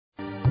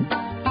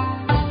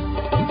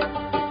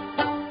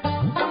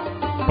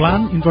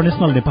Plan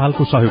international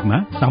नेपालको सहयोगमा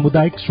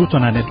सामुदायिक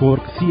सूचना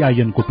नेटवर्क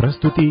CIN को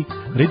प्रस्तुति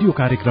रेडियो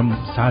कार्यक्रम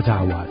साझा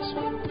आवाज।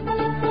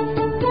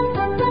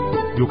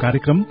 यो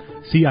कार्यक्रम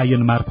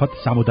CIN मार्फत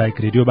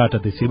सामुदायिक रेडियोबाट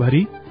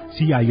देशैभरि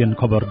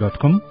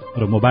CINखबर.com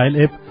र मोबाइल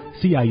एप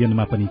CIN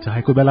मा पनि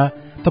चाहेको बेला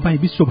तपाई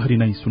विश्वभरि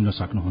नै सुन्न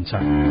सक्नुहुन्छ।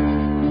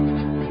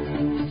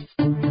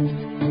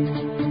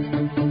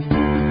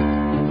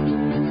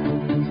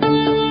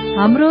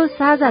 हाम्रो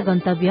साझा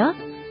गन्तव्य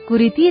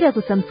कुरीति र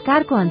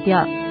कुसंस्कारको अन्त्य।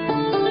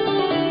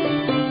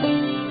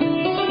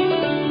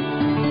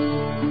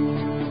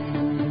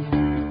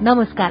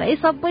 नमस्कार है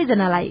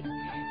सबैजनालाई।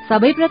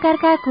 सबै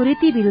प्रकारका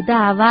कुरीति विरुद्ध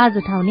आवाज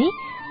उठाउने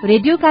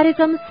रेडियो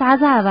कार्यक्रम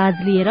साझा आवाज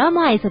लिएर म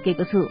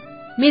आइसकेको छु।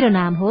 मेरो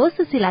नाम हो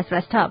सुशीला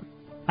श्रेष्ठ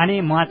अनि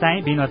म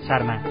चाहिँ विनोद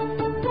शर्मा।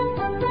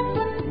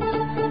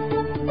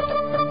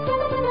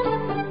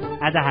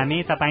 आज हामी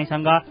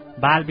तपाईसँग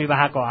बाल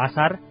विवाहको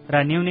असर र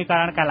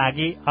न्यूनीकरणका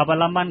लागि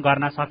अवलम्बन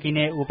गर्न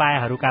सकिने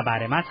उपायहरूका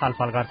बारेमा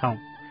छलफल गर्छौं।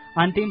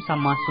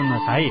 अन्तिमसम्म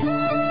सुन्नुहोस् है।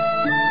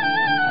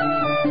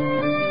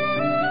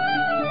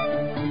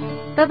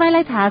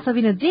 तपाईलाई थाहा छ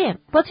विनोदजी,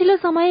 पछिल्लो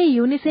समय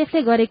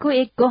युनिसेफले गरेको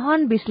एक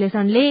गहन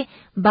विश्लेषणले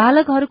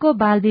बालकहरूको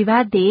बाल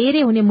विवाह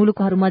धेरै हुने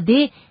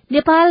मुलुकहरूमध्ये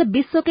नेपाल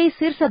विश्वकै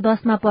शीर्ष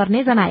 10 मा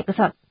पर्ने जनाएको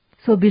छ।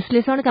 सो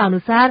विश्लेषणका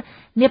अनुसार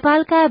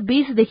नेपालका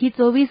 20 देखि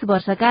 24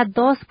 वर्षका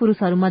 10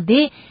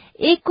 पुरूषहरूमध्ये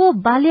एकको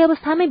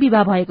बाल्यावस्थामै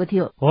विवाह भएको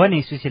थियो। हो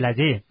नि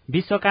सुशीलाजी,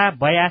 विश्वका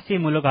 82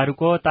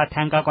 मुलुकहरूको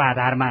तथ्याङ्कको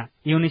आधारमा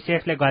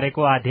युनिसेफले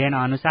गरेको अध्ययन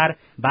अनुसार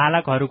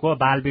बालकहरूको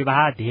बाल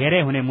विवाह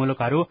धेरै हुने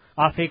मुलुकहरू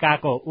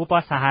अफ्रिकाको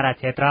उपसहारा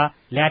क्षेत्र,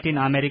 ल्याटिन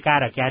अमेरिका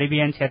र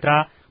क्यारिबियन क्षेत्र,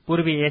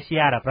 पूर्वी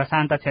एसिया र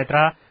प्रशान्त क्षेत्र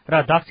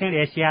र दक्षिण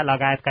एसिया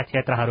लगायतका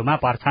क्षेत्रहरूमा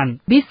पर्छन्।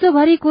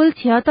 विश्वभरि कुल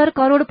 76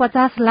 करोड़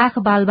 50 लाख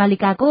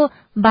बालबालिकाको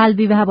बाल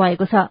विवाह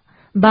भएको छ।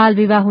 बाल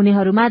विवाह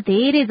हुनेहरूमा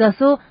धेरै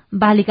जसो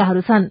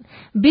बालिकाहरू छन्।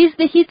 20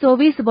 देखि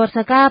 24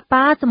 वर्षका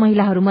 5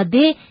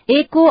 महिलाहरूमध्ये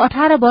एकको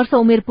 18 वर्ष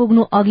उमेर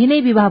पुग्नु अघि नै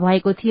विवाह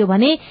भएको थियो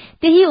भने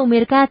त्यही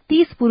उमेरका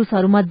 30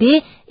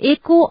 पुरूषहरूमध्ये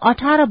एकको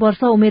 18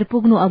 वर्ष उमेर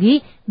पुग्नु अघि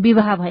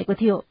विवाह भएको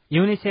थियो।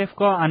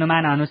 युनिसेफको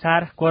अनुमान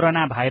अनुसार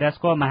कोरोना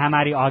भाइरसको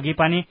महामारी अघि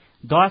पनि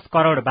 10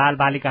 करोड़ बाल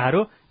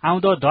बालिकाहरू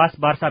आउँदो 10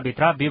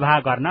 वर्षभित्र विवाह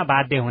गर्न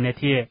बाध्य हुने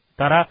थिए।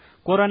 तर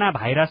कोरोना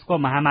भाइरसको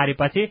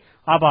महामारीपछि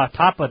अब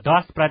थप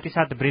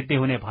 10% वृद्धि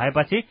हुने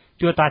भएपछि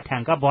त्यो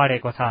तथ्याङ्क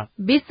बढेको छ।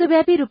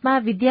 विश्वव्यापी रूपमा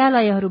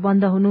विद्यालयहरू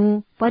बन्द हुनु,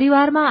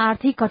 परिवारमा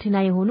आर्थिक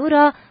कठिनाई हुनु र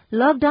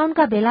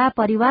लकडाउनका बेला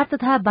परिवार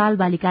तथा बाल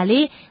बालिकाले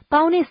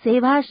पाउने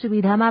सेवा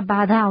सुविधामा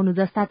बाधा आउनु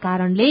जस्ता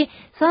कारणले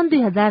सन्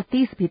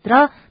 2030 भित्र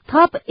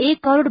थप 1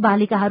 करोड़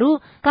बालिकाहरू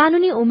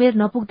कानूनी उमेर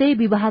नपुग्दै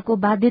विवाहको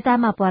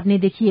बाध्यतामा पर्ने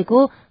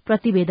देखिएको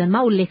प्रतिवेदनमा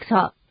उल्लेख छ।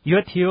 यो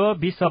थियो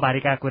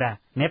विश्वभरिका कुरा।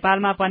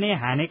 नेपालमा पनि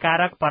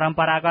हानिकारक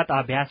परम्परागत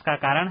अभ्यासका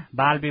कारण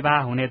बाल विवाह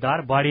हुने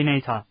दर बढ़ी नै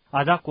छ।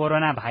 अझ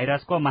कोरोना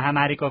भाइरसको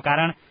महामारीको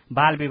कारण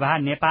बाल विवाह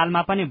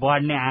नेपालमा पनि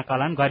बढ़ने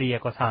आकलन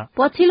गरिएको छ।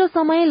 पछिल्लो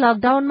समय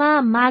लकडाउनमा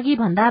मागी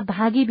भन्दा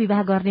भागी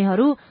विवाह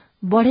गर्नेहरू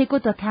बढ़ेको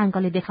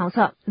तथ्याङ्कले देखाउँछ,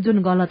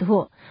 जुन गलत हो।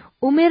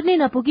 उमेर नै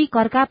नपुगी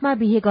करकापमा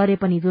बिहे गरे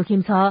पनि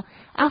जोखिम छ।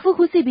 आफू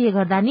खुशी बिहे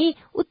गर्दा नि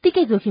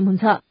उत्तिकै जोखिम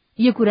हुन्छ।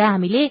 यो कुरा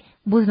हामीले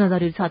बुझ्न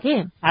जरुरी छ के?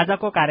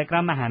 आजको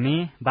कार्यक्रममा हामी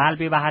बाल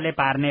विवाहले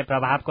पार्ने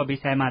प्रभावको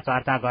विषयमा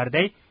चर्चा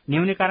गर्दै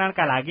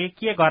न्यूनीकरणका लागि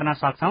के गर्न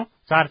सक्छौं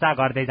चर्चा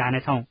गर्दै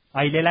जानेछौं।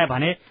 अहिलेलाई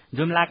भने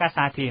जुम्लाका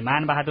साथी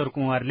मानबहादुर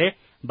कुँवरले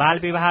बाल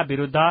विवाह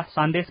विरुद्ध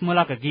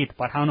सन्देशमूलक गीत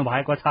पठाउनु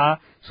भएको छ।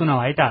 सुनौ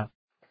है त।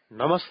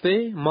 नमस्ते,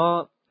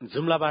 म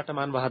जुम्लाबाट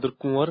मानबहादुर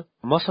कुँवर।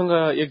 मसँग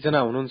एकजना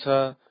हुनुहुन्छ,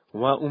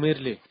 उहाँ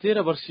उमेरले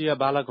 13 वर्षीय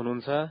बालक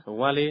हुनुहुन्छ।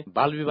 उहाँले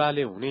बाल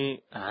विवाहले हुने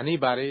हानि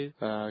बारे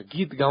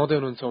गीत गाउँदै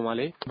हुनुहुन्छ।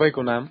 उहाँले,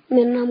 तपाईँको नाम?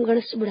 मेरो नाम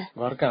गणेश बुढा।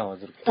 घर कहाँ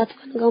हजुर?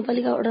 तत्काल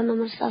गाउँपालिका वडा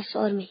नम्बर 7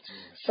 सहरमै।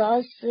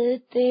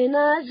 सस्ते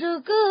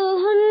नाजुक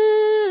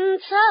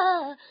हुन्छ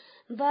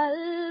बाल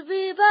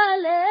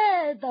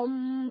विवाहले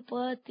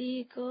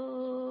दम्पतिको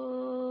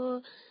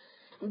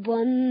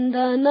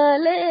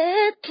बन्धनले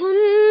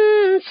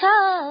थुन्छ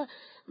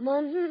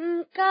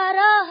मनका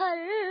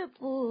रहर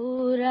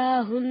पूरा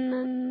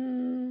हुन्नन्।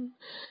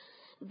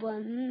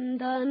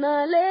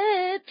 बन्धनले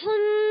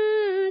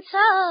थुन्छ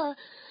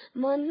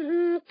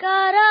मनका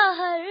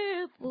रहर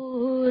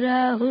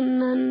पूरा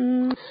हुन्नन्।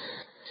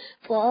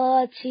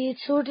 पछि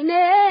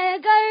छुट्ने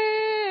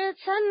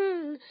गर्छन्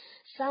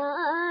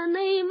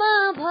सानैमा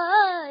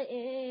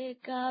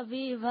भएका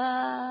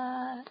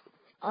विवाह।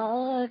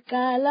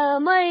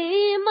 अकालमै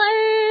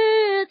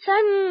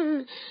मर्छन्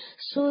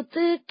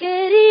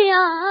सुत्केरी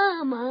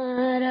आमा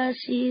र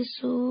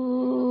शिशु।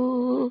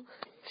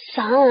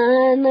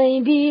 सानै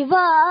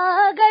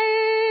विवाह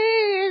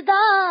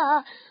गर्दा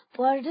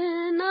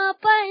पढ्न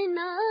पाइन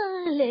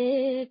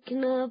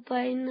लेख्न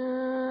पाइन।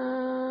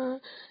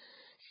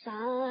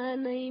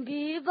 सानै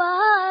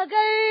विवाह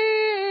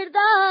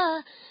गर्दा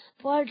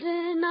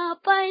पढ्न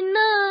पाइन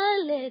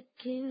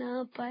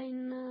लेख्न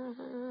पाइन।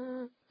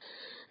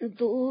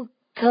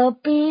 दुःख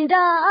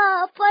पीडा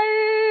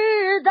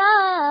पर्दा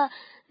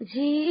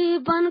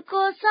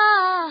जीवनको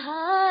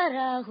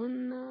सहारा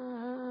हुन्न।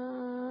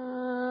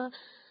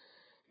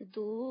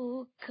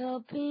 दुःख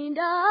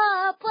पीडा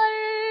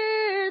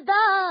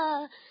पर्दा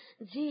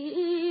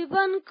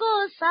जीवनको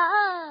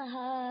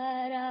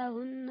सहारा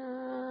हुन्न,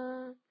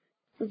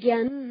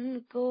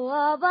 ज्ञानको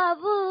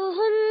अभाव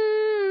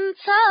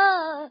हुन्छ,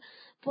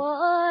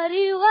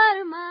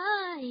 परिवारमा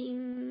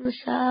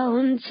हिंसा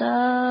हुन्छ,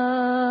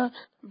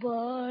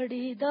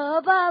 बढी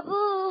दबाव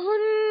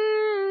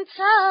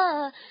हुन्छ,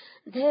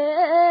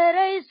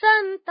 धेरै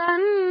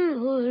सन्तान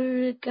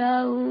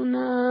हुर्काउन,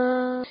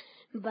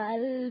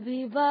 बाल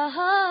विवाह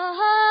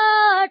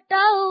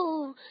हटाऊ,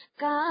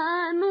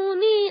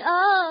 कानुनी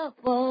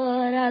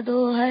अपराध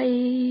है,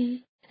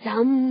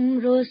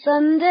 राम्रो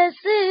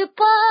सन्देश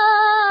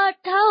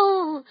पठाऊ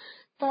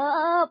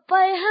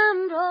तपाई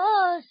हाम्रो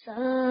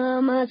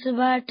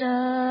समाजबाट,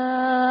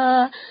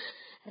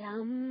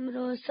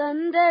 राम्रो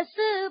सन्देश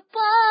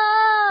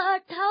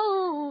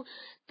पठाऊ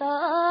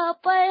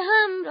तपाई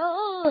हाम्रो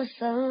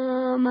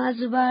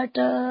समाजबाट।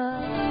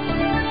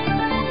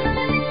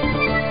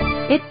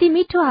 यति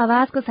मिठो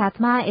आवाजको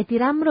साथमा यति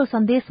राम्रो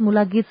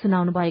सन्देशमूलक गीत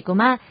सुनाउनु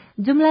भएकोमा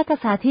जुम्लाका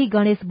साथी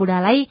गणेश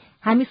बुढालाई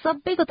हामी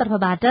सबैको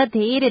तर्फबाट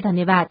धेरै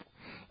धन्यवाद।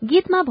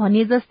 गीतमा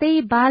भनिए जस्तै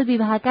बाल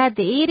विवाहका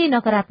धेरै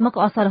नकारात्मक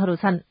असरहरू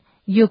छन्।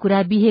 यो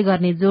कुरा बिहे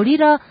गर्ने जोडी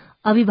र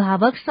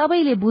अभिभावक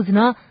सबैले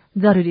बुझ्न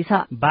जरुरी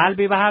छ। बाल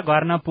विवाह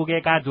गर्न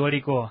पुगेका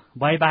जोडीको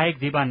वैवाहिक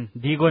जीवन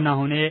दिगो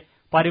नहुने,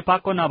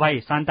 परिपक्व नभई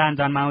सन्तान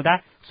जन्माउँदा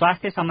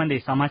स्वास्थ्य सम्बन्धी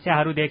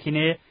समस्याहरू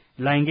देखिने,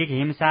 लैंगिक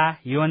हिंसा,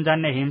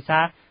 यौनजन्य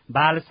हिंसा,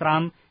 बाल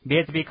श्रम,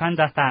 बेचबिखन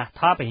जस्ता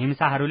थप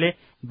हिंसाहरूले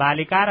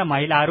बालिका र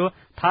महिलाहरू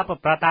थप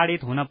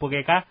प्रताडित हुन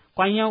पुगेका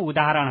कैयौं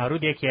उदाहरणहरू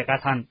देखिएका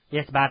छन्।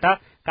 यसबाट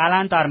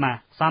कालान्तरमा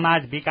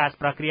समाज विकास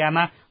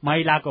प्रक्रियामा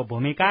महिलाको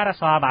भूमिका र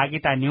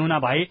सहभागिता न्यून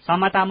भई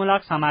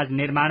समतामूलक समाज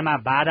निर्माणमा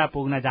बाधा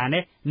पुग्न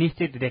जाने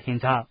निश्चित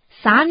देखिन्छ।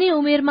 सानै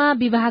उमेरमा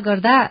विवाह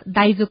गर्दा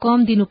दाइजो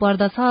कम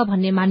दिनुपर्दछ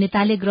भन्ने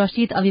मान्यताले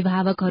ग्रसित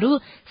अभिभावकहरू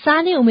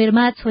सानै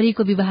उमेरमा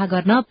छोरीको विवाह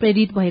गर्न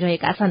प्रेरित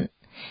भइरहेका छन्।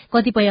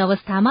 कतिपय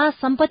अवस्थामा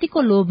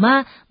सम्पत्तिको लोभमा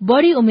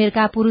बढ़ी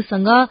उमेरका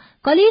पुरूषसँग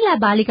कलिला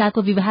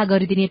बालिकाको विवाह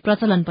गरिदिने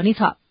प्रचलन पनि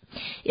छ।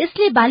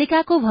 यसले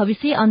बालिकाको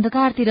भविष्य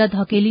अन्धकारतिर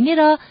धकेलिने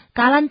र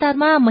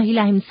कालान्तरमा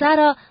महिला हिंसा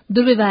र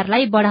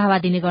दुर्व्यवहारलाई बढ़ावा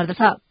दिने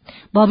गर्दछ।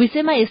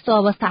 भविष्यमा यस्तो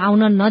अवस्था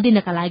आउन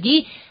नदिनका लागि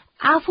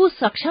आफू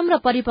सक्षम र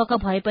परिपक्व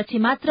भएपछि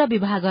मात्र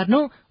विवाह गर्नु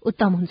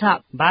उत्तम हुन्छ।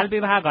 बाल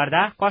विवाह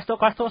गर्दा कस्तो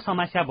कस्तो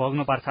समस्या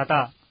भोग्नुपर्छ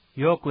त?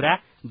 यो कुरा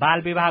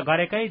बाल विवाह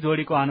गरेकै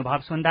जोडीको अनुभव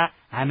सुन्दा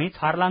हामी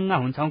छर्लङ्ग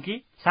हुन्छौं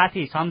कि?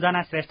 साथी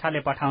सम्झना श्रेष्ठले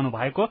पठाउनु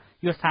भएको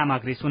यो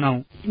सामग्री सुनौ।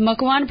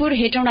 मकवानपुर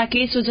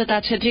हेटौँडाकी सुजता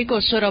छेत्रीको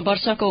 16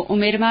 वर्षको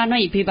उमेरमा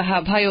नै विवाह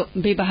भयो।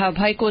 विवाह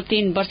भएको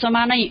 3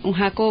 वर्षमा नै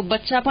उहाँको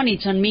बच्चा पनि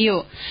जन्मियो।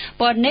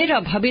 पढ्ने र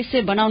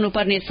भविष्य बनाउनु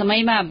पर्ने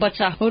समयमा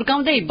बच्चा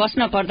हुर्काउँदै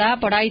बस्न पर्दा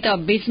पढ़ाई त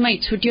बीचमै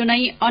छुट्यो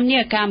नै,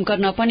 अन्य काम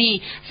गर्न पनि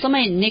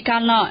समय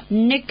निकाल्न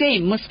निकै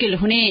मुस्किल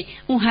हुने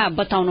उहाँ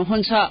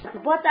बताउनुहुन्छ।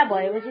 बच्चा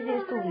भएपछि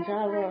यस्तो हुन्छ,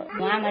 अब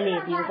आमाले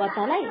हेर्ने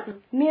बच्चालाई।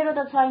 मेरो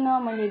त छैन,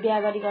 मैले बिहा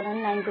गरिकन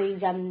 9को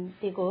एक्जाम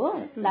दिएको हो,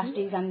 लास्ट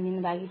एक्जाम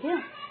दिनु बाँकी थियो।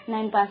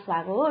 9 पास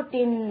भएको हो,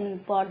 10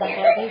 पढ्दा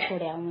पढ्दै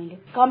छोड्या हो, मैले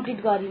कम्प्लिट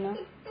गरिन।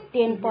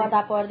 10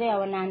 पढ्दा पढ्दै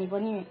अब नानी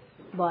पनि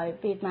भयो,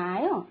 पेटमा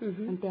आयो,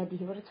 अनि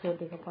त्यहाँदेखिबाट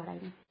छोडिदिएको पढाइ।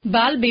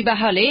 बाल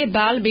विवाहले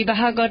बाल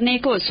विवाह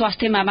गर्नेको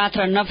स्वास्थ्यमा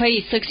मात्र नभई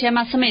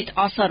शिक्षामा समेत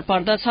असर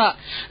पर्दछ।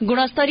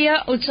 गुणस्तरीय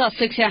उच्च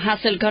शिक्षा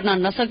हासिल गर्न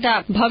नसक्दा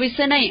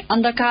भविष्य नै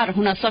अन्धकार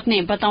हुन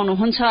सक्ने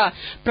बताउनुहुन्छ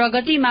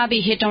प्रगति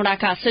मावि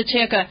हेटौँडाका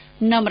शिक्षक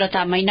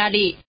नम्रता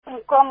मैनाली।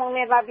 कम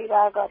उमेरमा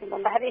विवाह गर्नु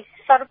भन्दाखेरि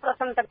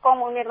सर्वप्रथम त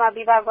कम उमेरमा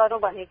विवाह गर्नु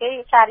भनेकै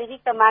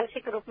शारीरिक र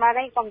मानसिक रूपमा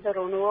नै कमजोर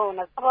हुनु हो।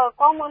 अब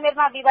कम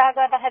उमेरमा विवाह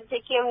गर्दाखेरि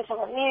चाहिँ के हुन्छ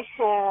भने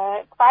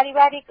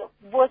पारिवारिक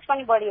बोझ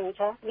पनि बढी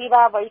हुन्छ।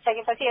 विवाह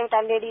भइसकेपछि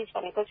एउटा लेडिज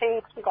भनेको चाहिँ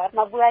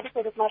घरमा बुहारीको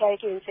रूपमा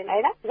रहेकी हुन्छन्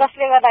हैन,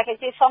 जसले गर्दाखेरि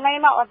चाहिँ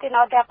समयमा अध्ययन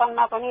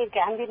अध्यापनमा पनि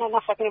ध्यान दिन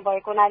नसक्ने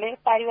भएको हुनाले,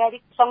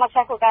 पारिवारिक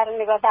समस्याको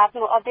कारणले गर्दा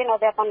आफ्नो अध्ययन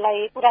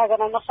अध्यापनलाई पूरा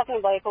गर्न नसक्ने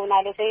भएको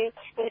हुनाले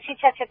चाहिँ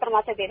शिक्षा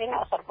क्षेत्रमा चाहिँ धेरै नै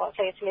असर पर्छ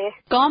यसले।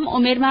 कम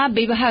उमेरमा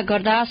विवाह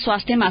गर्दा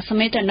स्वास्थ्यमा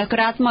समेत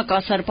नकारात्मक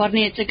असर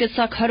पर्ने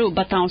चिकित्सकहरू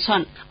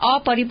बताउँछन्।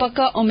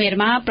 अपरिपक्व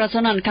उमेरमा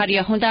प्रजनन कार्य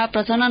हुँदा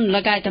प्रजनन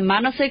लगायत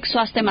मानसिक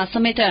स्वास्थ्यमा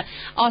समेत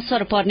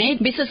असर पर्ने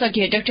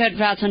विशेषज्ञ डाक्टर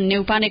राजन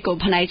नेउपानेको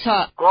भनाइ छ।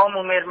 कम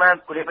उमेरमा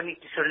कुनै पनि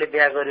किशोरले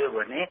बिहा गर्यो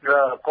भने र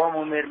कम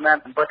उमेरमा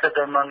बच्चा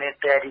जन्माउने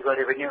तयारी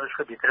गर्यो भने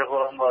उसको भित्रको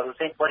अङ्गहरू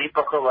चाहिँ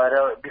परिपक्व भएर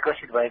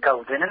विकसित भएका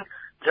हुँदैनन्,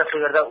 जसले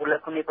गर्दा उसलाई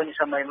कुनै पनि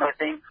समयमा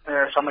चाहिँ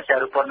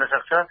समस्याहरू पर्न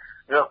सक्छ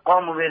र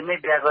कम उमेरमै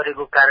बिहा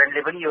गरेको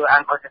कारणले पनि यो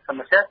आँखाको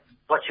समस्या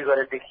पछि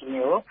गएर देखिने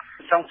हो।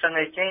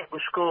 सँगसँगै चाहिँ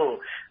उसको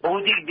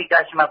बौद्धिक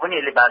विकासमा पनि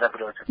यसले बाधा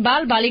पुर्याउँछ।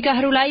 बाल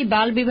बालिकाहरूलाई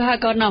बाल विवाह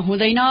गर्न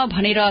हुँदैन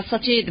भनेर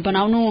सचेत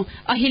बनाउनु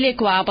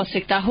अहिलेको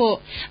आवश्यकता हो।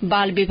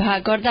 बाल विवाह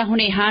गर्दा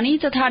हुने हानि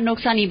तथा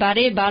नोक्सानी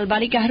बारे बाल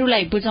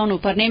बालिकाहरूलाई बुझाउनु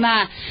पर्नेमा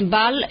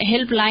बाल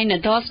हेल्पलाइन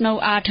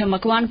 1098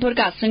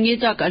 मकवानपुरका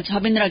संयोजक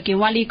झवेन्द्र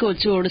गेवालीको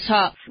जोड़ छ।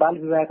 बाल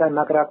विवाहका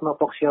नकारात्मक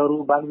पक्षहरू,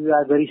 बाल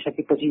विवाह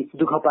गरिसकेपछि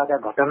दुःख पाएका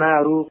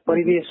घटनाहरू,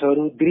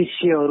 परिवेशहरू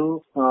दृश्यहरू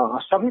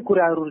सबै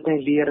कुराहरू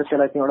चाहिँ लिएर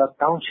त्यसलाई चाहिँ एउटा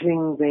काउन्सिलिङ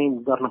चाहिँ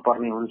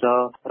गर्नुपर्ने हुन्छ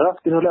र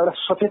तिनीहरूले एउटा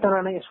सचेतना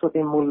नै यसको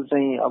चाहिँ मूल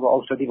चाहिँ अब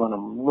औषधि भनौँ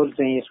मूल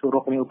चाहिँ यसको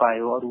रोक्ने उपाय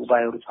हो, अरू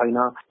उपायहरू छैन।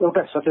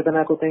 एउटा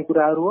सचेतनाको चाहिँ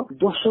कुराहरू हो।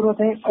 दोस्रो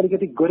चाहिँ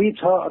अलिकति गरिब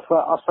छ अथवा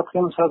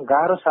असक्षम छ,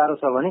 गाह्रो साह्रो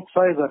छ भने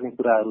सहयोग गर्ने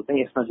कुराहरू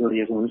चाहिँ यसमा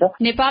जोडिएको हुन्छ।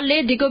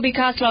 नेपालले दिगो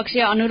विकास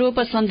लक्ष्य अनुरूप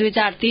सन्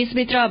 2030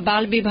 भित्र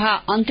बाल विवाह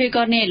अन्त्य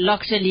गर्ने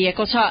लक्ष्य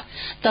लिएको छ,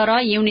 तर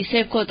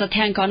युनिसेफको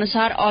तथ्याङ्क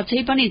अनुसार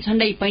अझै पनि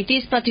झण्डै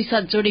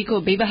 35% जोडीको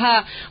विवाह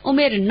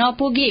उमेर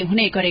नपुगी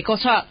हुने गरेको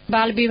छ।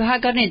 बाल विवाह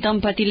गर्ने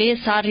दम्पतिले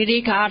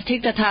शारीरिक,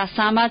 आर्थिक तथा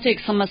सामाजिक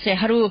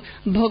समस्याहरू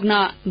भोग्न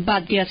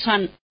बाध्य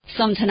छन्।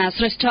 सम्झना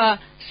श्रेष्ठ,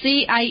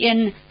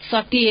 CIN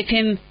शक्ति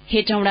FM,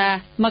 हेटौडा,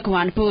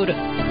 मकवानपुर।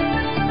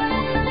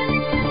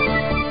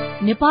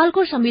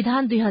 नेपालको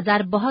संविधान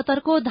 2072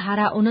 को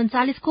धारा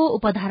 39 को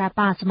उपधारा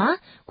 5 मा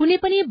कुनै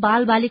पनि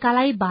बाल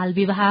बालिकालाई बाल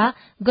विवाह,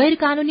 गैर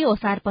कानूनी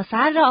ओसार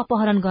पसार र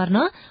अपहरण गर्न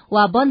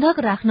वा बन्धक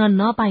राख्न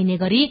नपाइने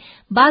गरी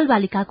बाल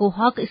बालिकाको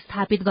हक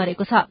स्थापित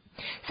गरेको छ।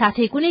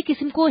 साथै कुनै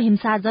किसिमको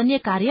हिंसाजन्य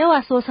कार्य वा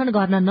शोषण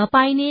गर्न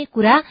नपाइने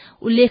कुरा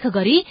उल्लेख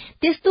गरी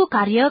त्यस्तो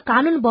कार्य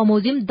कानून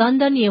बमोजिम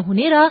दण्डनीय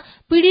हुने र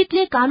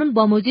पीड़ितले कानून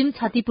बमोजिम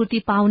क्षतिपूर्ति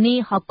पाउने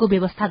हकको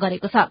व्यवस्था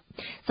गरेको छ।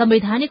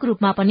 संवैधानिक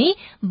रूपमा पनि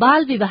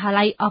बाल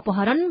विवाहलाई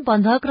अपहरण,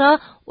 बन्धक र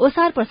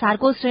ओसार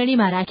प्रसारको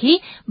श्रेणीमा राखी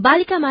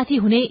बालिकामाथि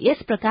हुने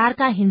यस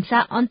प्रकारका हिंसा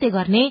अन्त्य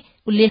गर्ने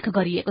उल्लेख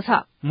गरिएको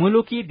छ।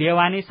 मुलुकी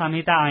देवानी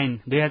संहिता ऐन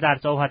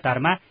 2074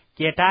 मा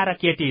केटा र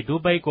केटी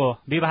दुवैको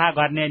विवाह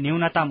गर्ने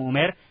न्यूनतम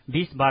उमेर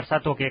 20 वर्ष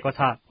तोकेको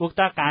छ। उक्त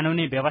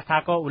कानूनी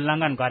व्यवस्थाको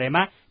उल्लंघन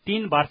गरेमा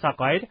 3 वर्ष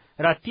कैद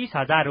र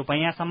 30,000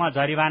 रुपैयाँसम्म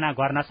जरिवाना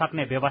गर्न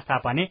सक्ने व्यवस्था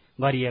पनि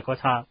गरिएको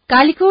छ।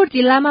 कालीकोट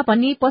जिल्लामा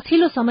पनि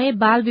पछिल्लो समय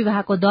बाल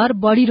विवाहको दर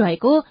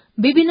बढ़िरहेको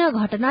विभिन्न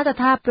घटना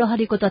तथा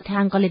प्रहरीको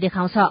तथ्याङ्कले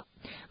देखाउँछ।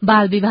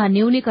 बाल विवाह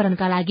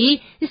न्यूनीकरणका लागि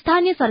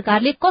स्थानीय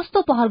सरकारले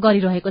कस्तो पहल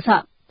गरिरहेको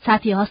छ?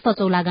 साथी हस्त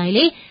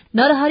चौलागाईले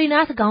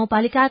नरहरिनाथ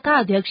गाउँपालिकाका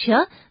अध्यक्ष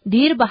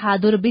धीर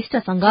बहादुर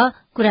विष्टसँग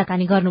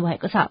कुराकानी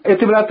गर्नुभएको छ।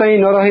 यति बेला चाहिँ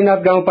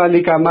नरहरिनाथ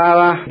गाउँपालिकामा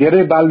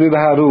धेरै बाल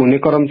विवाहहरू हुने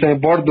क्रम चाहिँ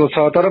बढ्दो छ,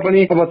 तर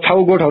पनि अब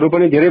छाउगोठहरू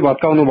पनि धेरै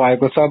भत्काउनु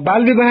भएको छ।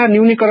 बाल विवाह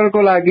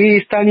न्यूनीकरणको लागि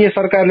स्थानीय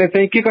सरकारले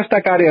चाहिँ के कस्ता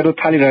कार्यहरू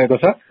थालिरहेको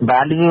छ?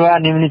 बाल विवाह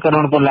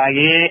न्यूनीकरणको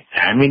लागि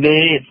हामीले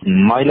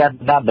महिला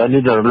तथा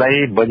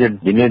दलितहरूलाई बजेट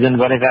विनियोजन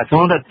गरेका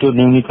छौँ र त्यो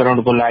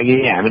न्यूनीकरणको लागि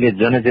हामीले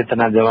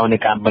जनचेतना जगाउने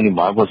काम पनि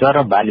भएको छ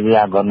र बाल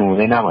विवाह गर्नु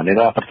हुँदैन भनेर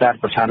प्रचार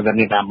प्रसार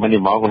गर्ने काम पनि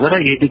भएको छ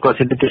र यदि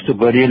कसैले त्यस्तो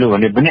गरिएलो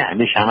भने पनि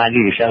हामी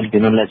सामाजिक हिसाबले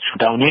तिनीहरूलाई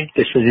छुटाउने,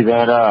 त्यसपछि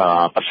गएर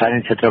प्रसारण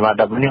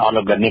क्षेत्रबाट पनि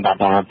अलग गर्ने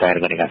वातावरण तयार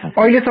गरेका छौँ।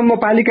 अहिलेसम्म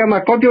पालिकामा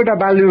कतिवटा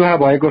बाल विवाह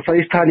भएको छ?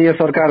 स्थानीय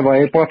सरकार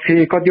भएपछि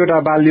कतिवटा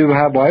बाल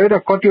विवाह भयो र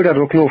कतिवटा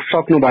रोक्नु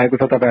सक्नु भएको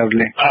छ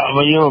तपाईँहरूले? अब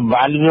यो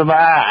बाल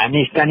विवाह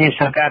हामी स्थानीय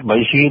सरकार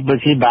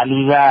भइसकेपछि बाल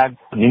विवाह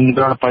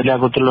न्यूनीकरण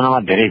पहिलाको तुलनामा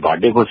धेरै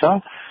घटेको छ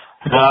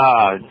र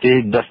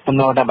त्यही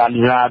 10-15 वटा बाल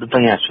विवाहहरू त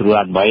यहाँ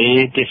सुरुवात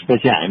भए।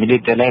 त्यसपछि हामीले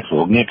त्यसलाई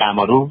रोक्ने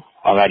कामहरू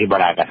अगाडि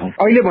बढाएका छौँ।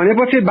 अहिले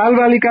भनेपछि बाल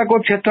बालिकाको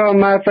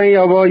क्षेत्रमा चाहिँ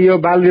अब यो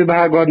बाल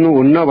विवाह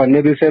गर्नुहुन्न भन्ने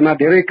विषयमा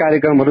धेरै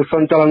कार्यक्रमहरू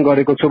सञ्चालन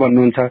गरेको छु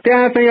भन्नुहुन्छ।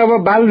 त्यहाँ चाहिँ अब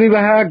बाल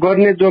विवाह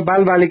गर्ने जो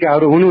बाल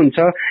बालिकाहरू हुनुहुन्छ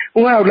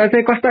उहाँहरूलाई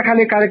चाहिँ कस्ता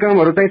खाले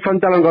कार्यक्रमहरू चाहिँ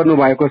सञ्चालन गर्नु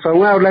भएको छ?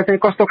 उहाँहरूलाई चाहिँ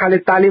कस्तो खाले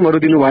तालिमहरू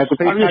दिनुभएको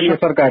छ स्थानीय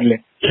सरकारले?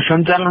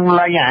 सञ्चालनको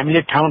लागि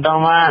हामीले ठाउँ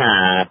ठाउँमा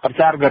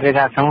प्रचार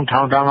गरेका छौँ,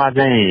 ठाउँ ठाउँमा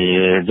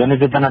चाहिँ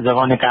जनचेतना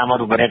जगाउने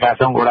कामहरू गरेका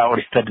छौँ। वडा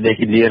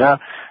स्तरदेखि लिएर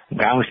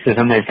गाउँ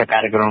स्टेसनमा यस्ता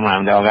कार्यक्रममा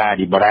हामीले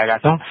अगाडि बढाएका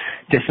छौँ।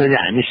 त्यसपछि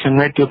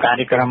हामीसँगै त्यो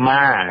कार्यक्रममा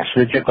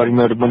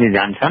सुरक्षाकर्मीहरू पनि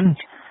जान्छन्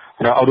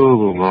र अरू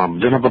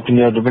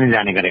जनप्रतिनिधिहरू पनि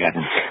जाने गरेका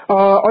छन्।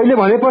 अहिले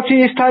भनेपछि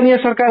स्थानीय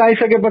सरकार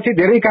आइसकेपछि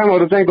धेरै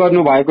कामहरू चाहिँ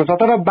गर्नु भएको छ,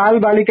 तर बाल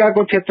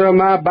बालिकाको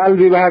क्षेत्रमा बाल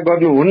विवाह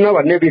गर्नुहुन्न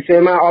भन्ने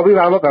विषयमा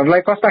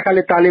अभिभावकहरूलाई कस्ता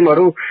खाले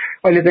तालिमहरू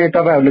अहिले चाहिँ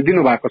तपाईँहरूले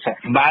दिनु भएको छ?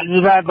 बाल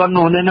विवाह गर्नु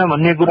हुँदैन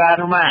भन्ने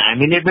कुराहरूमा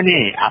हामीले पनि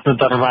आफ्नो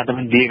तर्फबाट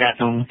पनि दिएका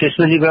छौँ।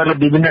 त्यसपछि गएर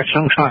विभिन्न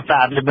संघ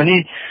संस्थाहरूले पनि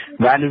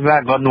बाल विवाह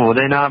गर्नु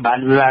हुँदैन, बाल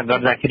विवाह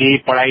गर्दाखेरि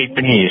पढाइ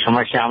पनि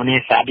समस्या आउने,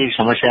 शारीरिक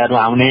समस्याहरू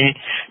आउने,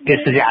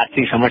 त्यसपछि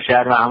आर्थिक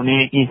समस्याहरू आउने,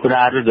 यी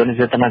कुराहरू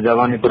जनचेतना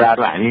जगाउने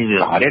कुराहरू हामी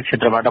हरेक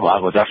क्षेत्रबाट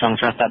भएको छ। संघ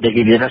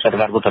संस्थादेखि लिएर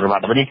सरकारको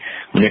तर्फबाट पनि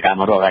हुने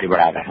कामहरू अगाडि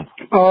बढाएका छौँ।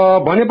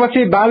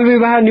 भनेपछि बाल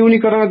विवाह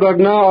न्यूनीकरण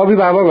गर्न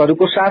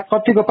अभिभावकहरूको साथ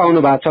कतिको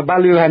पाउनु भएको छ?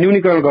 बाल विवाह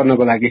न्यूनीकरण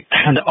गर्नको लागि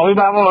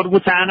अभिभावकहरूको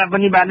चाहना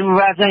पनि बाल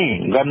विवाह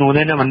चाहिँ गर्नु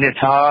हुँदैन भन्ने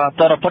छ,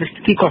 तर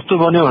परिस्थिति कस्तो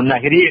बन्यो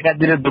भन्दाखेरि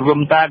एकातिर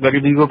दुर्गमता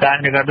गरिबीको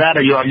कारणले गर्दा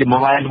र यो अहिले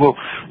मोबाइलको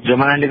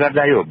जमानाले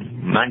गर्दा यो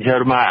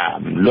मान्छेहरूमा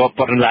लोभ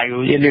पर्न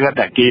लाग्यो। यसले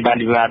गर्दा केही बाल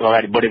विवाहहरू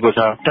अगाडि बढेको छ।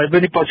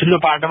 तैपनि पछिल्लो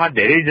पाटोमा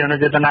धेरै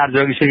जनचेतनाहरू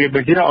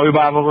जगिसकेपछि र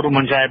अभिभावकहरू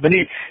मनसाए पनि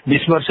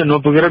 20 वर्ष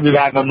नपुगेर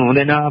विवाह गर्नु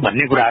हुँदैन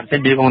भन्ने कुराहरू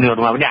चाहिँ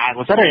बिगाउनेहरूमा पनि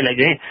आएको छ र यसलाई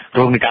चाहिँ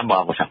रोक्ने काम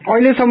भएको छ।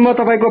 अहिलेसम्म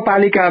तपाईँको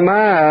पालिकामा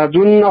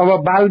जुन अब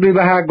बाल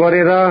विवाह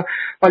गरेर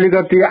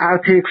अलिकति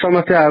आर्थिक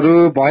समस्याहरू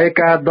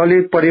भएका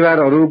दलित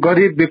परिवारहरू,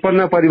 गरिब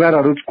विपन्न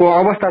परिवारहरूको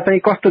अवस्था चाहिँ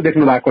कस्तो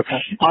देख्नु भएको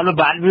छ? अब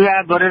बाल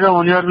विवाह गरेर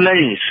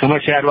उनीहरूलाई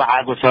समस्याहरू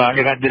आएको छ।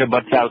 एकातिर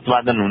बच्चा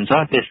उत्पादन हुन्छ,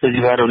 त्यसपछि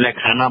गएर उसलाई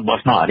खान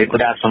बस्न हरेक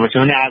कुरा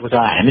समस्या पनि आएको छ।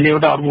 हामीले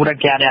एउटा अर्को कुरा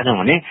के हालेका छौँ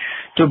भने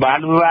त्यो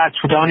बाल विवाह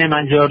छुटाउने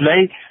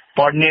मान्छेहरूलाई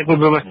पढ्नेको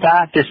व्यवस्था,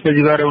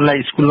 त्यसपछि गएर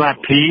उनलाई स्कुलमा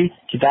फ्री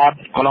किताब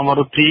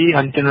कलमहरू फ्री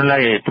अनि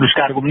तिनीहरूलाई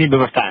पुरस्कारको पनि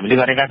व्यवस्था हामीले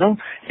गरेका छौँ।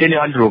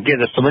 त्यसले अलिक रोकिए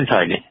जस्तो पनि छ,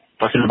 अहिले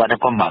पछिल्लोबाट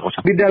कम भएको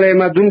छ।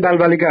 विद्यालयमा जुन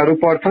बालबालिकाहरू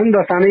पढ्छन्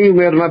र सानै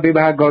उमेरमा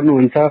विवाह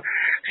गर्नुहुन्छ,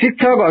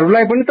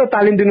 शिक्षकहरूलाई पनि त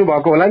तालिम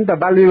दिनुभएको होला नि त।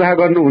 बाल विवाह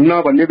गर्नुहुन्न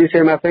भन्ने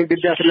विषयमा चाहिँ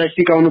विद्यार्थीलाई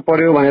सिकाउनु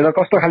पर्यो भनेर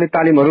कस्तो खाले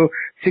तालिमहरू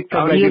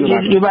शिक्षकलाई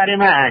दिनुभएको? यो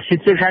बारेमा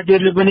शिक्षक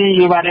साथीहरूले पनि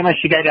यो बारेमा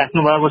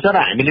सिकाइराख्नु भएको छ र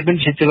हामीले पनि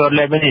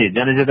शिक्षकहरूलाई पनि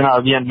जनचेतना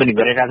अभियान पनि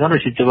गरेका छौँ र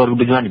शिक्षकहरूको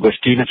बिचमा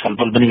गोष्ठी र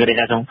छलफल पनि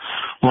गरेका छौँ।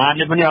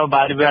 उहाँहरूले पनि अब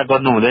बाल विवाह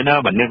गर्नु हुँदैन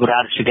भन्ने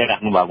कुराहरू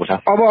सिकाइराख्नु भएको छ।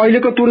 अब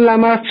अहिलेको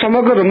तुलनामा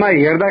समग्र रूपमा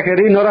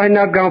हेर्दाखेरि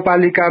नरहरिनाथ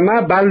गाउँपालिकामा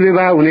बाल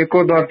विवाह हुनेको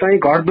दर चाहिँ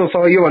घट्दो छ।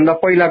 योभन्दा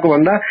पहिलाको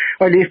भन्दा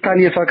अहिले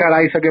स्थानीय सरकार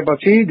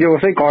आइसकेपछि जे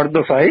होस्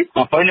घट्दो छ है?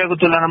 पहिलाको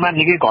तुलनामा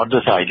निकै घट्दो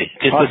छ अहिले,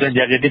 त्यस्तो चाहिँ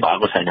ज्यादै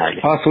भएको छैन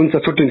अहिले। हस्, हुन्छ,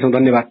 छुट्टिन्छौँ,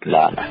 धन्यवाद।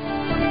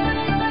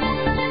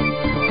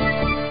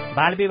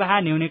 बाल विवाह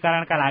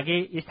न्यूनीकरणका लागि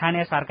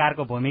स्थानीय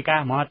सरकारको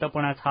भूमिका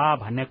महत्वपूर्ण छ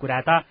भन्ने कुरा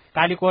त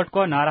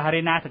कालीकोटको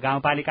नरहरिनाथ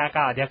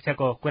गाउँपालिकाका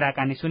अध्यक्षको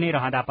कुराकानी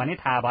सुनिरहँदा पनि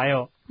थाहा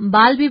भयो।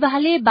 बाल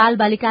विवाहले बाल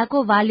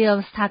बालिकाको बाल्य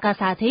अवस्थाका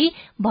साथै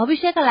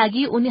भविष्यका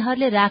लागि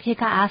उनीहरूले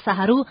राखेका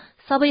आशाहरू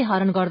सबै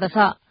हरण गर्दछ।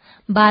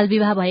 बाल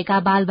विवाह भएका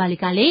बाल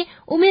बालिकाले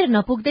उमेर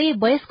नपुग्दै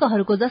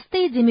वयस्कहरूको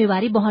जस्तै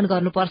जिम्मेवारी वहन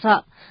गर्नुपर्छ,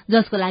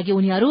 जसको लागि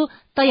उनीहरू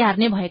तयार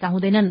नै भएका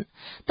हुँदैनन्।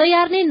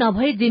 तयार नै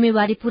नभई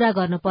जिम्मेवारी पूरा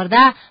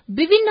गर्नुपर्दा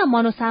विभिन्न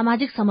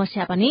मनोसामाजिक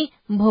समस्या पनि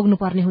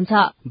भोग्नुपर्ने हुन्छ।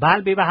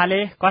 बाल विवाहले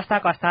कस्ता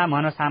कस्ता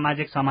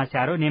मनोसामाजिक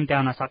समस्याहरू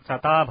निम्त्याउन सक्छ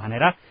त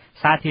भनेर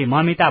साथी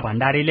ममिता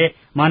भण्डारीले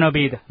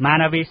मनोविद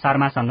मानवी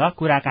शर्मासँग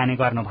कुराकानी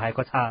गर्नु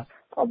भएको छ।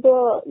 अब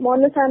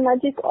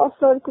मनोसामाजिक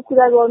असरको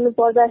कुरा गर्नु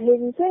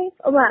पर्दाखेरि चाहिँ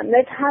अब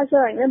हामीलाई थाहा छ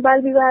होइन, बाल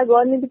विवाह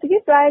गर्ने बित्तिकै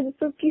प्रायः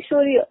जस्तो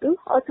किशोरीहरू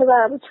अथवा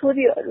अब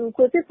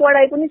छोरीहरूको चाहिँ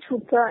पढाइ पनि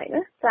छुट्छ होइन,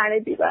 चाँडै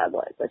विवाह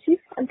भएपछि।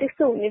 अनि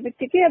त्यस्तो हुने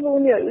बित्तिकै अब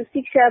उनीहरू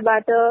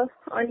शिक्षाबाट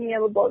अनि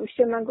अब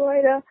भविष्यमा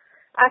गएर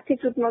आर्थिक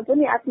रूपमा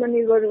पनि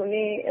आत्मनिर्भर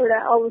हुने एउटा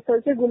अवसर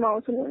चाहिँ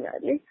गुमाउँछन्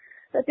उनीहरूले।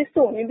 र त्यस्तो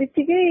हुने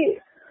बित्तिकै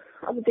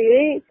अब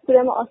धेरै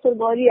कुरामा असर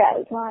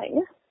गरिहाल्छ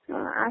होइन।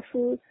 आफू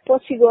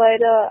पछि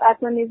गएर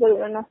आत्मनिर्भर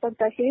हुन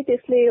नसक्दाखेरि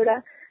त्यसले एउटा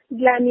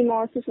ग्लानी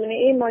महसुस हुने,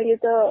 मैले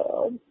त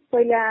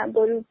पहिला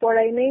बरु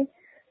पढाइ नै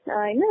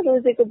होइन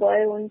रोजेको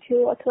भए हुन्थ्यो,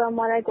 अथवा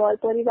मलाई घर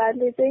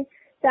परिवारले चाहिँ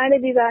चाँडै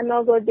विवाह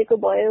नगरिदिएको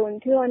भए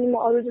हुन्थ्यो अनि म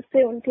अरू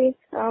जस्तै हुन्थे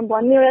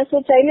भन्ने एउटा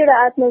सोचाइले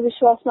एउटा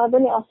आत्मविश्वासमा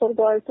पनि असर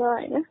गर्छ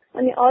होइन।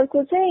 अनि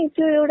अर्को चाहिँ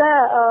त्यो एउटा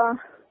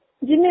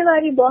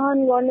जिम्मेवारी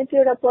वहन गर्ने त्यो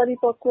एउटा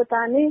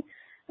परिपक्वता नै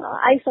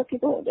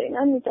आइसकेको हुँदैन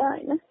नि त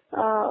होइन,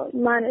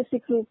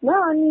 मानसिक रूपमा।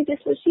 अनि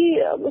त्यसपछि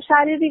अब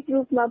शारीरिक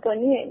रूपमा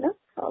पनि होइन,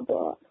 अब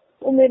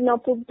उमेर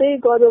नपुग्दै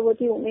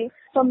गर्भवती हुने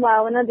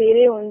सम्भावना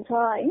धेरै हुन्छ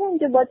होइन।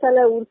 त्यो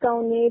बच्चालाई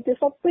हुर्काउने त्यो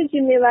सबै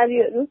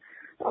जिम्मेवारीहरू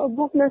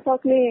बोक्न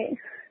सक्ने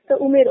त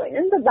उमेर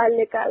होइन नि त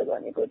बाल्यकाल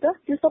भनेको त।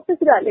 त्यो सबै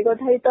कुराहरूले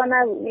गर्दाखेरि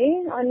तनाव हुने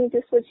अनि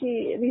त्यसपछि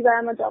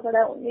विवाहमा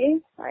झगडा हुने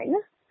होइन,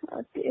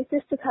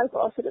 त्यस्तो खालको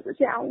असरहरू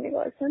चाहिँ आउने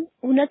गर्छन्।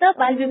 हुन त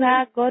बाल विवाह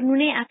गर्नु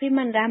नै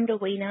आफैमा राम्रो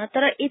होइन,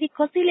 तर यदि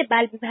कसैले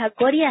बाल विवाह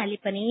गरिहाले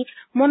पनि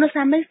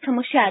मनोसामाजिक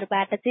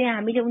समस्याहरूबाट चाहिँ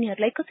हामीले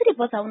उनीहरूलाई कसरी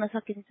बचाउन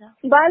सकिन्छ?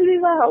 बाल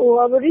विवाह हो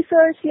अब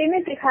रिसर्चले नै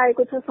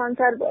देखाएको छ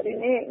संसारभरि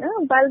नै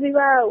होइन, बाल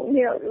विवाह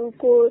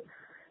हुनेहरूको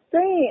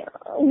चाहिँ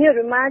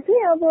उनीहरूमा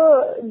चाहिँ अब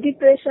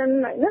डिप्रेसन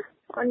होइन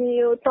अनि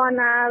यो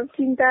तनाव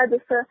चिन्ता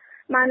जस्ता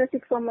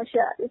मानसिक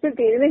समस्याहरू चाहिँ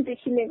धेरै नै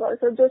देखिने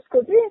गर्छ,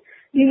 जसको चाहिँ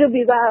ढिलो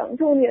विवाह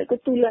हुन्छ उनीहरूको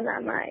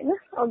तुलनामा होइन।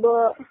 अब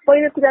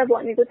पहिलो कुरा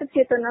भनेको त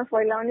चेतना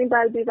फैलाउने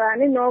बाल विवाह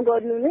नै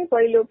नगर्नु नै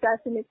पहिलो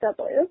प्राथमिकता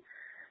भयो।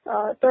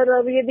 तर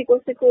अब यदि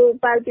कसैको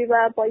बाल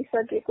विवाह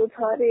भइसकेको छ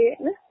अरे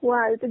होइन,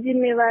 उहाँहरू त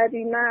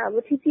जिम्मेवारीमा अब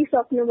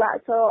थिचिसक्नु भएको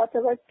छ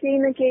अथवा केही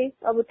न केही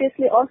अब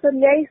त्यसले असर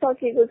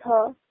ल्याइसकेको छ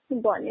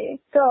भने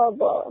त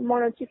अब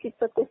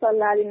मनोचिकित्सकको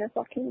सल्लाह लिन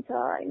सकिन्छ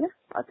होइन,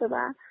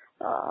 अथवा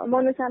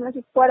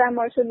मनोसामाजिक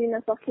परामर्श लिन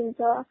सकिन्छ।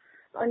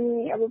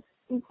 अनि अब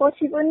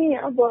पछि पनि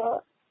अब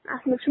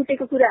आफ्नो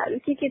छुटेको कुराहरू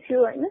के थियो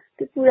होइन,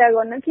 त्यो पुरा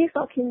गर्न के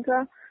सकिन्छ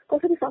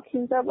कसरी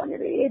सकिन्छ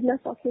भनेर हेर्न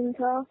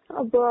सकिन्छ।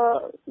 अब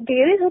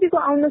धेरै थरीको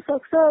आउन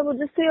सक्छ, अब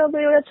जस्तै अब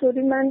एउटा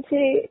छोरी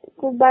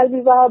मान्छेको बाल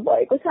विवाह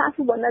भएको छ,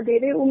 आफूभन्दा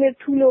धेरै उमेर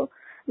ठुलो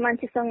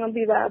मान्छेसँग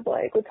विवाह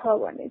भएको छ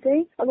भने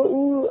चाहिँ अब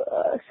ऊ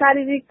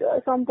शारीरिक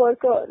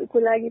सम्पर्कहरूको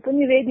लागि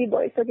पनि रेडी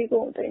भइसकेको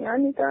हुँदैन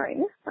नि त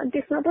होइन। अनि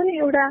त्यसमा पनि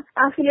एउटा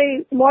आफूलाई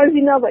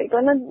मर्जी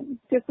नभइकन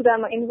त्यो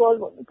कुरामा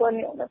इन्भल्भ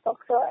हुनुपर्ने हुन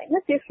सक्छ होइन,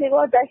 त्यसले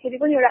गर्दाखेरि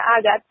पनि एउटा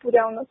आघात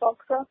पुर्याउन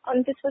सक्छ।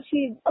 अनि त्यसपछि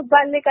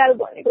बाल्यकाल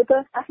भनेको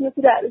त आफ्नो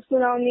कुराहरू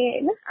सुनाउने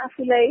होइन,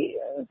 आफूलाई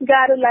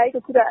गाह्रो लागेको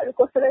कुराहरू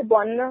कसैलाई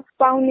भन्न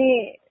पाउने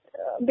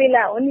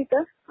बेला हो नि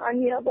त।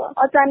 अनि अब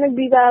अचानक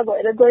विवाह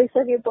भएर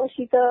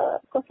गइसकेपछि त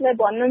कसैलाई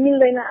भन्न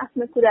मिल्दैन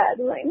आफ्नो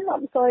कुराहरू होइन,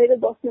 अब सहेर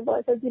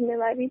बस्नुपर्छ,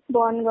 जिम्मेवारी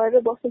वहन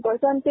गरेर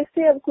बस्नुपर्छ। अनि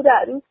त्यस्तै अब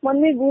कुराहरू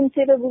मनमै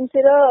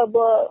गुम्सेर अब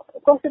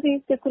कसरी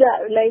त्यो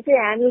कुराहरूलाई चाहिँ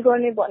ह्यान्डल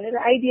गर्ने भनेर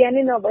आइडिया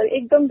नै नभएर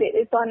एकदम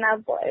धेरै तनाव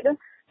भएर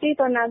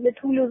चेतनाले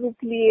ठूलो रूप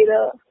लिएर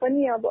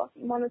पनि अब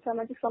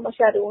मनोसामाजिक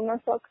समस्याहरू हुन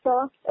सक्छ।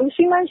 अब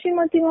श्रीमान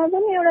श्रीमतीमा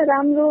पनि एउटा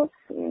राम्रो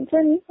हुन्छ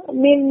नि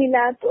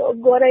मेलमिलाप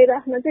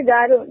गराइराख्न चाहिँ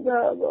गाह्रो हुन्छ।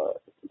 अब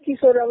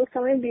किशोर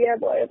अवस्थामै बिहा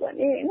भयो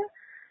भने होइन,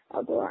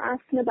 अब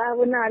आफ्नो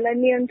भावनाहरूलाई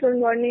नियन्त्रण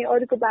गर्ने,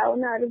 अरूको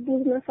भावनाहरू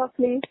बुझ्न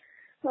सक्ने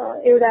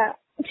एउटा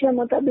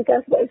क्षमता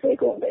विकास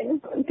भइसकेको हुँदैन।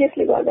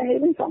 त्यसले गर्दाखेरि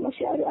पनि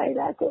समस्याहरू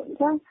आइरहेको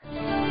हुन्छ।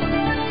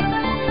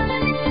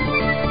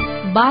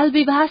 बाल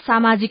विवाह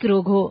सामाजिक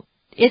रोग हो।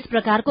 यस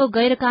प्रकारको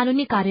गैर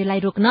कानूनी कार्यलाई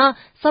रोक्न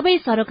सबै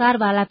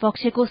सरकारवाला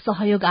पक्षको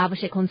सहयोग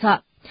आवश्यक हुन्छ।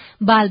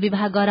 बाल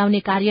विवाह गराउने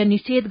कार्य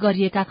निषेध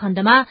गरिएका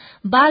खण्डमा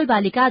बाल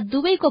बालिका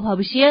दुवैको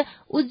भविष्य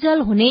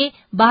उज्जवल हुने,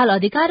 बाल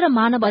अधिकार र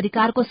मानव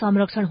अधिकारको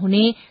संरक्षण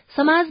हुने,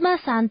 समाजमा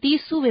शान्ति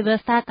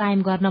सुव्यवस्था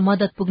कायम गर्न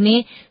मदत पुग्ने,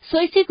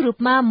 शैक्षिक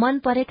रूपमा मन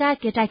परेका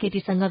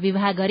केटाकेटीसँग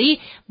विवाह गरी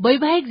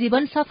वैवाहिक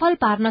जीवन सफल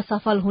पार्न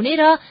सफल हुने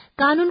र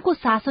कानूनको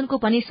शासनको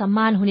पनि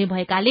सम्मान हुने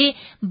भएकाले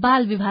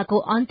बाल विवाहको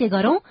अन्त्य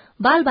गरौं,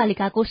 बाल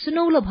बालिकाको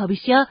सुनौलो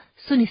भविष्य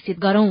सुनिश्चित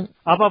गरौं।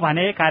 अब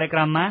भने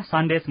कार्यक्रममा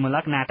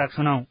सन्देशमूलक नाटक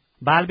सुनौ।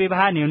 बाल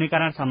विवाह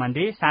न्यूनीकरण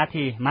सम्बन्धी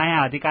साथी माया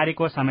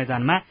अधिकारीको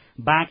संयोजनमा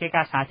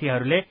बाँकेका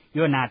साथीहरूले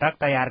यो नाटक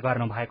तयार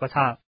गर्नु भएको छ।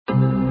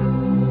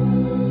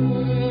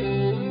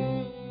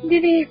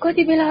 दिदी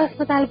कति बेला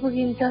अस्पताल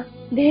पुगिन्छ?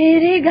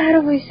 धेरै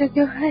गाह्रो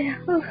भइसक्यो।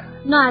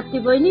 नआत्ती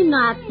बहिनी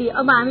नआत्ती,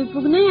 अब हामी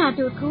पुग्नै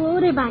आँट्यौ,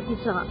 थोरै बाँकी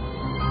छ।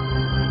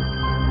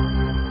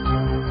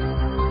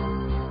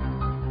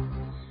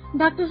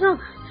 डाक्टर साहब,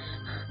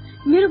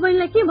 मेरो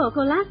बहिनीलाई के भएको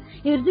होला?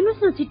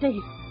 हेरिदिनुहोस् न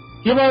छिट्टै।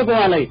 के भएको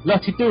उहाँलाई? ल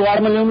छिट्टै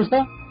वार्डमा ल्याउनुहोस् त।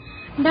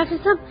 डाक्टर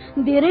साहब,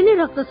 धेरै नै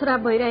रक्तस्राव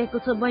भइरहेको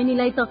छ,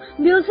 बहिनीलाई त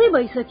बेहोसै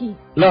भइसकि।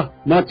 ल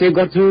म चेक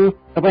गर्छु,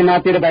 तपाईँ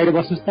नातेर बाहिर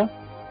बस्नुहोस् त।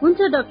 हुन्छ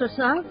डाक्टर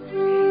साहब।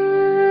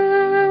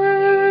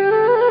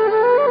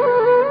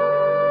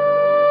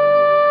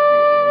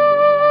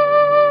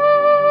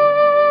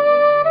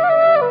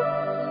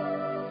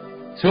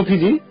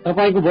 सोफीजी,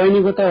 तपाईँको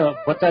बहिनीको त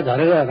बच्चा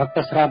झरेर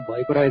रक्तस्राव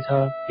भएको रहेछ।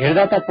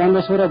 हेर्दा त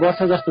 15-16 वर्ष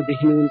जस्तो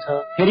देखिनुहुन्छ।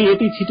 फेरि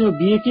यति छिटो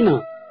बिहे किन?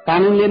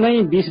 कानूनले नै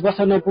 20 वर्ष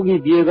नपुगी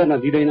बिहे गर्न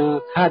दिँदैन,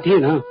 थाहा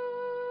थिएन?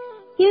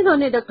 के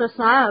गर्ने डाक्टर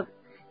साहब,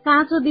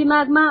 काँचो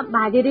दिमागमा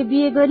भागेर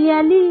बिहे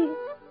गरिहाली,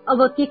 अब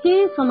के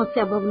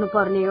समस्या भोग्नु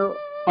पर्ने हो।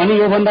 अनि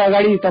योभन्दा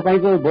अगाडि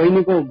तपाईँको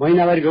बहिनीको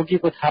महिनावारी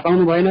रोकिएको थाहा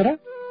पाउनु भएन र?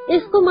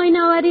 यसको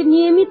महिनावारी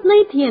नियमित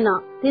नै थिएन,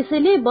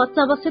 त्यसैले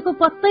बच्चा बसेको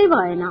पत्तै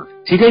भएन।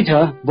 ठिकै छ,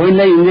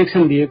 बहिनीलाई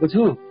इन्जेक्सन दिएको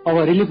छु, अब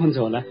रिलिफ हुन्छ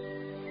होला।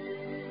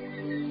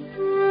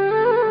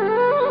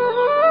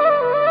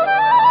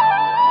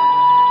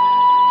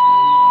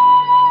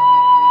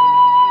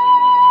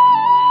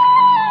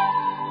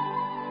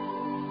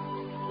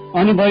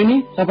 अनि बहिनी,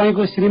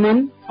 तपाईँको श्रीमान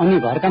अनि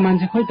घरका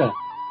मान्छे खोइ त?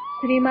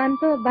 श्रीमान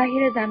त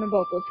बाहिर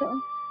जानुभएको छ,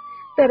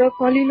 तर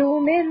कलिलो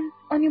उमेर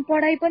अनि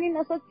पढाइ पनि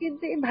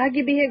नसकिँदै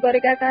भागी बिहे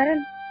गरेका कारण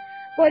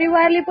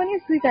परिवारले पनि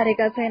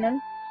स्वीकारेका छैनन्।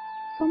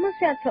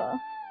 समस्या छ।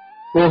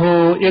 ओहो,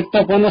 एक त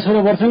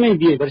 15-16 वर्षमै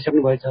बिहे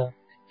गरिसक्नु भएछ,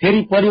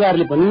 फेरि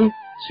परिवारले पनि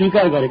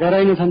स्वीकार गरेका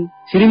रहेनछन्।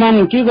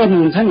 श्रीमान के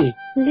गर्नुहुन्छ नि?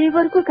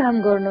 लेबरको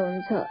काम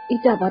गर्नुहुन्छ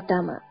इटा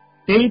भट्टामा।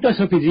 त्यही त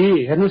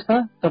सोफीजी, हेर्नुहोस् त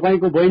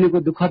तपाईँको बहिनीको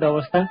दुःखद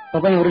अवस्था।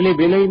 तपाईँहरूले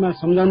बेलैमा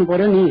सम्झाउनु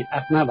पर्यो नि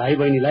आफ्ना भाइ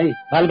बहिनीलाई।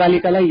 बाल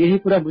बालिकालाई यही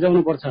कुरा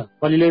बुझाउनु पर्छ,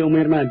 कलिलै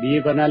उमेरमा बिहे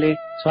गर्नाले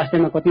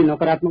स्वास्थ्यमा कति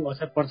नकारात्मक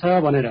असर पर्छ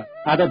भनेर।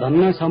 आज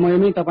धन्न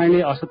समयमै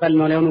तपाईँले अस्पताल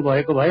नल्याउनु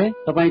भएको भए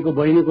तपाईँको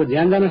बहिनीको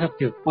ज्यान जान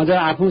सक्थ्यो। अझ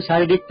आफू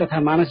शारीरिक तथा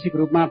मानसिक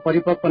रूपमा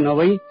परिपक्व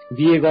नभई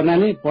बिहे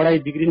गर्नाले पढाइ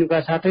बिग्रिनुका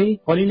साथै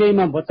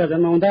कलिलैमा बच्चा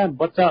जन्माउँदा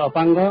बच्चा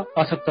अपाङ्ग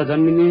अशक्त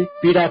जन्मिने,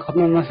 पीडा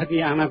खप्न नसकी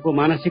आमाको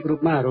मानसिक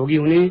रूपमा रोगी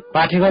हुने,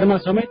 पाठेघरमा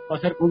समेत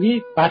असर पुगी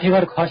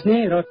पाठेघर खस्ने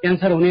र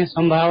क्यान्सर हुने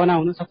सम्भावना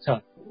हुन सक्छ।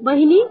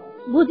 बहिनी,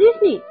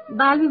 बुझिस् नि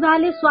बाल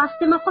विवाहले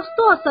स्वास्थ्यमा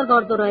कस्तो असर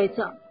गर्दो रहेछ?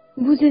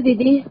 बुझे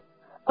दिदी,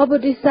 अब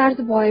डिस्चार्ज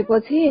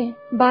भएपछि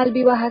बाल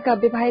विवाहका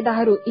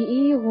बेफाइदाहरू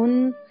यी हुन्।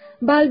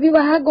 बाल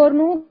विवाह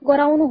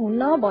गराउनु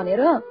हुन्न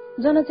भनेर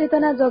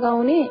जनचेतना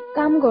जगाउने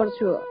काम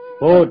गर्छु।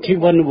 हो, ठिक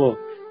भन्नुभयो।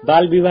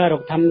 बाल विवाह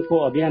रोकथामको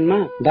अभियानमा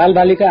बाल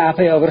बालिका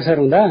आफै अग्रसर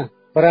हुँदा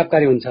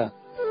प्रभावकारी हुन्छ।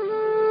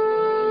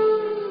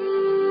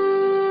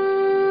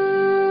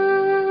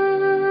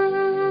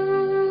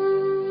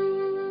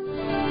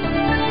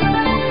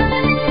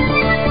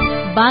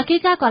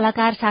 बाँकेका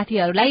कलाकार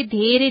साथीहरूलाई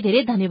धेरै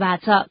धेरै धन्यवाद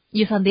छ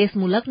यो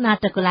सन्देशमूलक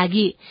नाटकको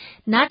लागि।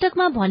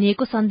 नाटकमा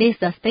भनिएको सन्देश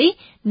जस्तै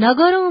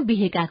नगरौं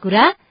बिहेका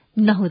कुरा,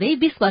 नहुँदै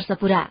 20 वर्ष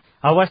पूरा।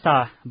 अवस्था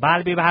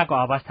बाल विवाहको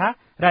अवस्था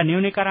र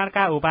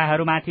न्यूनीकरणका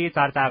उपायहरूमाथि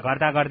चर्चा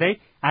गर्दा गर्दै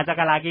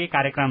आजका लागि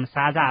कार्यक्रम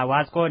साझा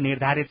आवाजको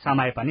निर्धारित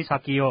समय पनि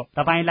सकियो।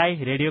 तपाईलाई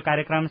रेडियो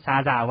कार्यक्रम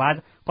साझा आवाज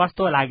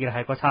कस्तो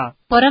लागिरहेको छ?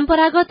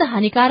 परम्परागत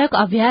हानिकारक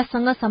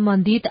अभ्याससँग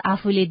सम्बन्धित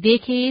आफूले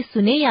देखे,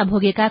 सुने या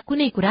भोगेका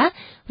कुनै कुरा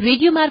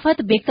रेडियो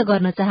मार्फत व्यक्त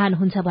गर्न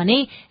चाहनुहुन्छ भने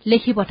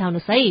लेखी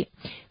पठाउनुहोस् है।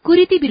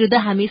 कुरीति विरूद्ध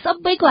हामी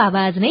सबैको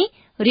आवाज नै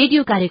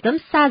रेडियो कार्यक्रम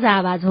साझा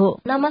आवाज हो।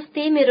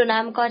 नमस्ते, मेरो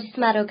नाम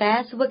करिश्मा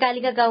रोका,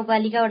 शुभकालिका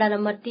गाउँपालिका वडा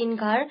नम्बर 3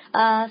 घर।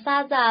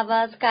 साझा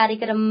आवाज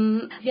कार्यक्रम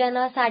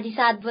बिहान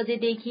 7:30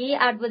 बजेदेखि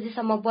 8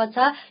 बजेसम्म बज्छ।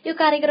 यो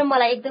कार्यक्रम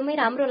मलाई एकदमै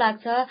राम्रो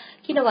लाग्छ,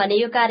 किनभने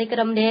यो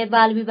कार्यक्रमले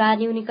बाल विवाह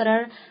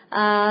न्यूनीकरण,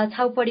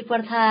 छाउपडी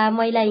प्रथा,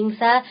 महिला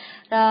हिंसा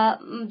र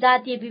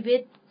जातीय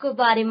विभेदको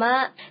बारेमा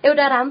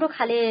एउटा राम्रो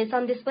खाले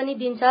सन्देश पनि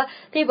दिन्छ।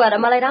 त्यही भएर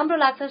मलाई राम्रो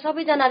लाग्छ,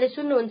 सबैजनाले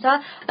सुन्नुहुन्छ।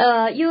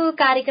 यो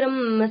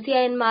कार्यक्रम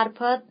CIN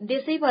मार्फत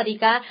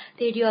देशैभरिका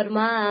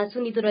रेडियोहरूमा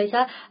सुनिँदो रहेछ।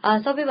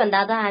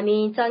 सबैभन्दा त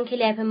हामी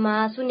चङ्खेली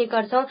एफएममा सुन्ने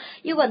गर्छौं।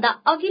 योभन्दा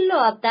अघिल्लो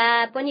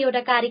हप्ता पनि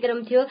एउटा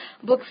कार्यक्रम थियो,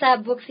 बोक्सा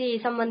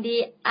बोक्सी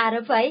सम्बन्धी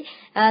आरोप है,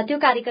 त्यो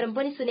कार्यक्रम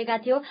पनि सुनेका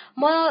थियौं।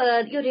 म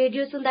यो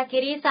रेडियो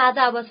सुन्दाखेरि,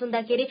 साझा आवाज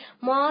सुन्दाखेरि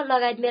म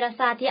लगायत मेरा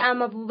साथी,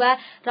 आमा बुबा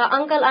र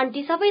अङ्कल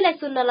आन्टी सबैलाई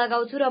सुन्न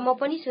लगाउँछु र म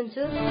पनि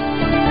सुन्छु।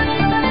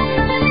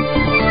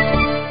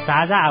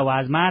 साझा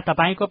आवाजमा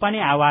तपाईको पनि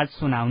आवाज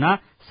सुनाउन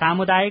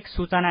सामुदायिक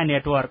सूचना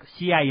नेटवर्क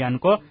CIN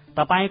को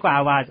तपाईको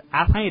आवाज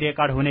आफै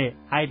रेकर्ड हुने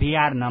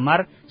IVR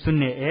नम्बर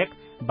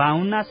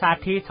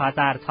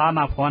 01-5260-646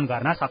 मा फोन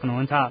गर्न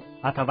सक्नुहुन्छ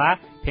अथवा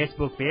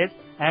फेसबुक पेज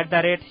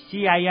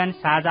 @CIN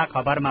साझा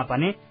खबरमा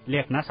पनि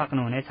लेख्न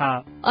सक्नुहुनेछ।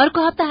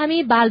 अर्को हप्ता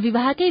हामी बाल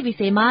विवाहकै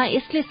विषयमा,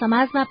 यसले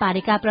समाजमा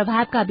पारेका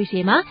प्रभावका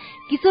विषयमा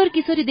किशोर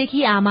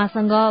किशोरीदेखि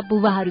आमासँग,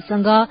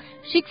 बुबाहरूसँग,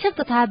 शिक्षक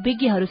तथा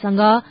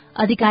विज्ञहरूसँग,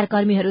 अधिकार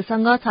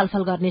कर्मीहरूसँग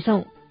छलफल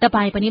गर्नेछौं।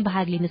 तपाई पनि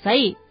भाग लिनुहोस्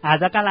है।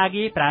 आजका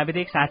लागि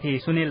प्राविधिक साथी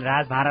सुनिल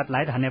राज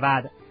भारतलाई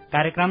धन्यवाद।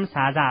 कार्यक्रम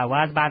साझा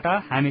आवाजबाट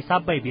हामी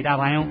सबै बिदा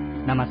भयौं।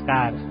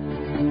 नमस्कार।